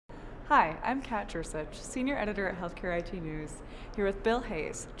Hi, I'm Kat Jersich, Senior Editor at Healthcare IT News, here with Bill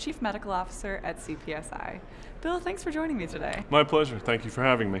Hayes, Chief Medical Officer at CPSI. Bill, thanks for joining me today. My pleasure. Thank you for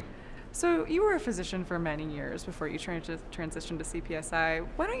having me. So, you were a physician for many years before you transitioned to CPSI.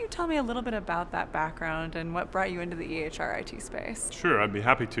 Why don't you tell me a little bit about that background and what brought you into the EHR IT space? Sure, I'd be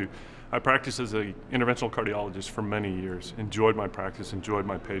happy to. I practiced as an interventional cardiologist for many years. Enjoyed my practice, enjoyed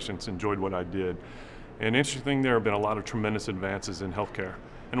my patients, enjoyed what I did. And interesting thing, there have been a lot of tremendous advances in healthcare.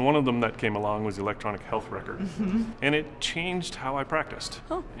 And one of them that came along was the electronic health record. And it changed how I practiced.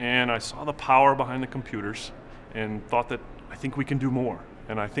 Oh. And I saw the power behind the computers and thought that I think we can do more.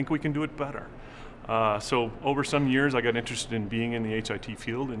 And I think we can do it better. So over some years, I got interested in being in the HIT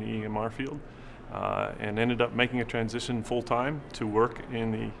field, in the EMR field, and ended up making a transition full-time to work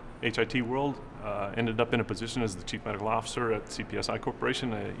in the HIT world. Ended up in a position as the Chief Medical Officer at CPSI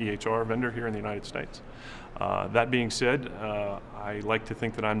Corporation, an EHR vendor here in the United States. That being said, I like to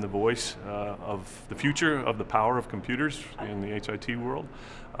think that I'm the voice of the future of the power of computers in the HIT world.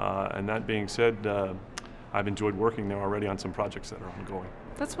 And that being said, I've enjoyed working there already on some projects that are ongoing.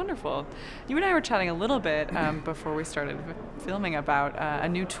 That's wonderful. You and I were chatting a little bit before we started filming about a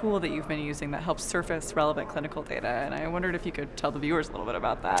new tool that you've been using that helps surface relevant clinical data, and I wondered if you could tell the viewers a little bit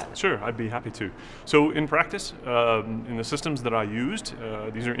about that. Sure, I'd be happy to. So in practice, in the systems that I used,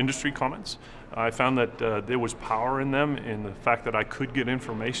 these are industry comments. I found that there was power in them in the fact that I could get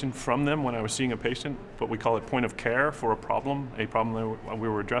information from them when I was seeing a patient, what we call it point of care for a problem that we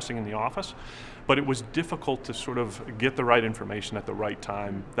were addressing in the office. But it was difficult to sort of get the right information at the right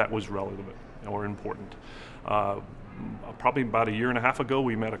time that was relevant or important. Probably about a year and a half ago,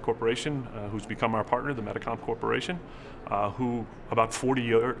 we met a corporation who's become our partner, the Medicom Corporation, who about 40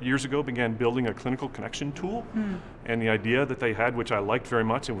 years ago began building a clinical connection tool. And the idea that they had, which I liked very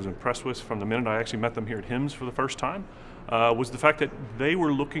much and was impressed with from the minute I actually met them here at HIMSS for the first time, was the fact that they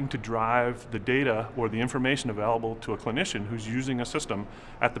were looking to drive the data or the information available to a clinician who's using a system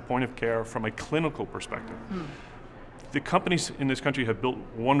at the point of care from a clinical perspective. The companies in this country have built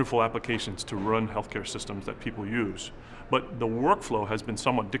wonderful applications to run healthcare systems that people use, but the workflow has been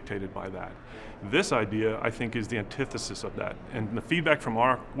somewhat dictated by that. This idea, I think, is the antithesis of that. And the feedback from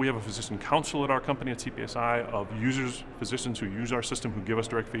we have a physician council at our company at CPSI of users, physicians who use our system, who give us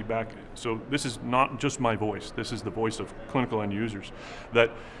direct feedback. So this is not just my voice, this is the voice of clinical end users.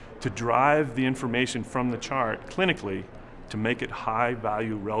 That to drive the information from the chart clinically, to make it high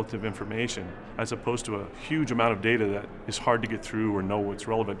value relative information, as opposed to a huge amount of data that is hard to get through or know what's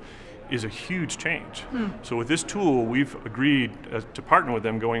relevant, is a huge change. So with this tool, we've agreed to partner with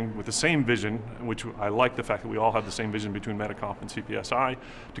them going with the same vision, which I like the fact that we all have the same vision between Medicomp and CPSI,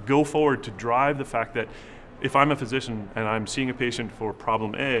 to go forward to drive the fact that if I'm a physician and I'm seeing a patient for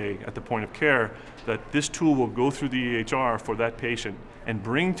problem A at the point of care, that this tool will go through the EHR for that patient and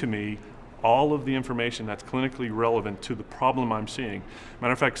bring to me all of the information that's clinically relevant to the problem I'm seeing.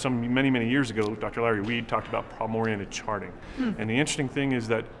 Matter of fact, many years ago, Dr. Larry Weed talked about problem-oriented charting. And the interesting thing is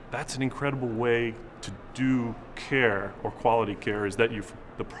that that's an incredible way to do care or quality care, is that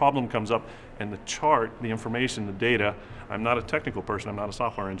the problem comes up and the chart, the information, the data, I'm not a technical person, I'm not a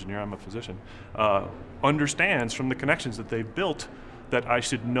software engineer, I'm a physician, understands from the connections that they've built that I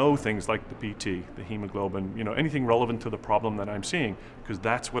should know things like the PT, the hemoglobin, anything relevant to the problem that I'm seeing, because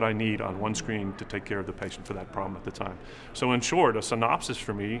that's what I need on one screen to take care of the patient for that problem at the time. So in short, a synopsis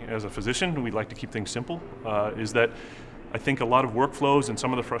for me as a physician, we like to keep things simple, is that I think a lot of workflows and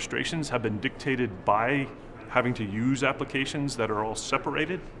some of the frustrations have been dictated by having to use applications that are all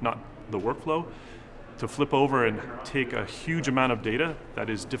separated, not the workflow, to flip over and take a huge amount of data that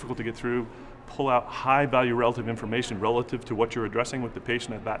is difficult to get through, pull out high value relative information relative to what you're addressing with the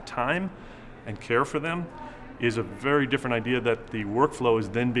patient at that time and care for them, is a very different idea that the workflow is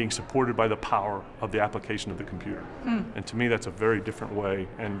then being supported by the power of the application of the computer. And to me, that's a very different way.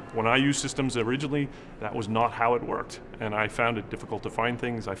 And when I used systems originally, that was not how it worked. And I found it difficult to find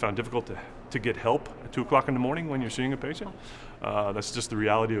things. I found it difficult to get help at 2 o'clock in the morning when you're seeing a patient. That's just the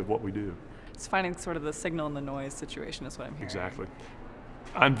reality of what we do. It's finding sort of the signal and the noise situation is what I'm hearing. Exactly.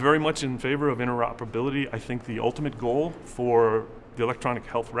 I'm very much in favor of interoperability. I think the ultimate goal for the electronic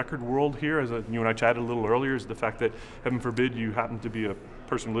health record world here, as you and I chatted a little earlier, is the fact that, heaven forbid, you happen to be a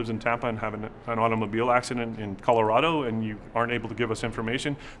person who lives in Tampa and have an automobile accident in Colorado and you aren't able to give us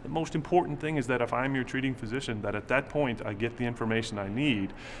information. The most important thing is that if I'm your treating physician, that at that point I get the information I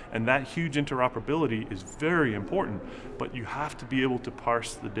need. And that huge interoperability is very important, but you have to be able to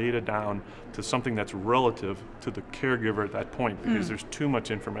parse the data down to something that's relative to the caregiver at that point, because there's too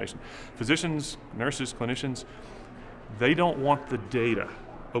much information. Physicians, nurses, clinicians, they don't want the data.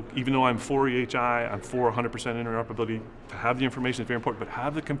 Even though I'm for EHI, I'm for 100% interoperability, to have the information is very important, but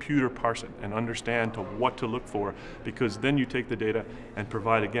have the computer parse it and understand to what to look for, because then you take the data and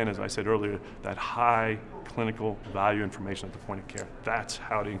provide, again, as I said earlier, that high clinical value information at the point of care. That's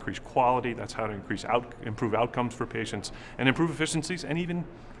how to increase quality, that's how to improve outcomes for patients, and improve efficiencies, and even,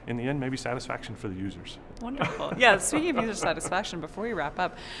 in the end, maybe satisfaction for the users. Wonderful. Yeah, speaking of user satisfaction, before we wrap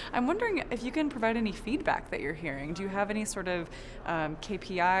up, I'm wondering if you can provide any feedback that you're hearing. Do you have any sort of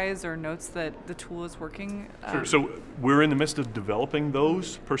KPIs or notes that the tool is working? Sure. So we're in the midst of developing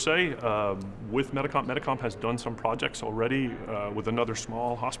those, per se, with Medicomp. Medicomp has done some projects already with another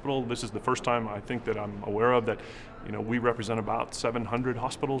small hospital. This is the first time, I think, that I'm aware of that. We represent about 700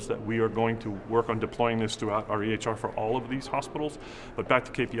 hospitals that we are going to work on deploying this throughout our EHR for all of these hospitals. But back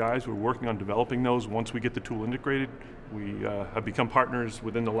to KPIs, we're working on developing those. Once we get the tool integrated, we have become partners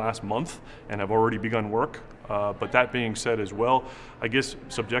within the last month and have already begun work. But that being said as well, I guess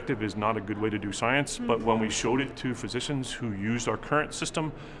subjective is not a good way to do science, but when we showed it to physicians who used our current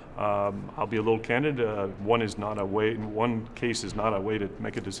system, I'll be a little candid, one case is not a way to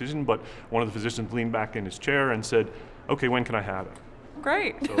make a decision, but one of the physicians leaned back in his chair and said, okay, when can I have it?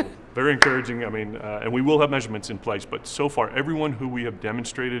 Great. So very encouraging. And we will have measurements in place, but so far everyone who we have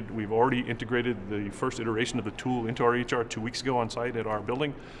demonstrated, we've already integrated the first iteration of the tool into our EHR 2 weeks ago on site at our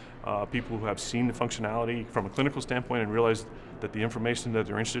building. People who have seen the functionality from a clinical standpoint and realized that the information that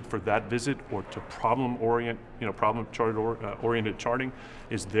they're interested for that visit or to problem-oriented charting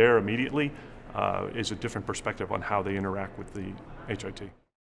is there immediately, is a different perspective on how they interact with the HIT.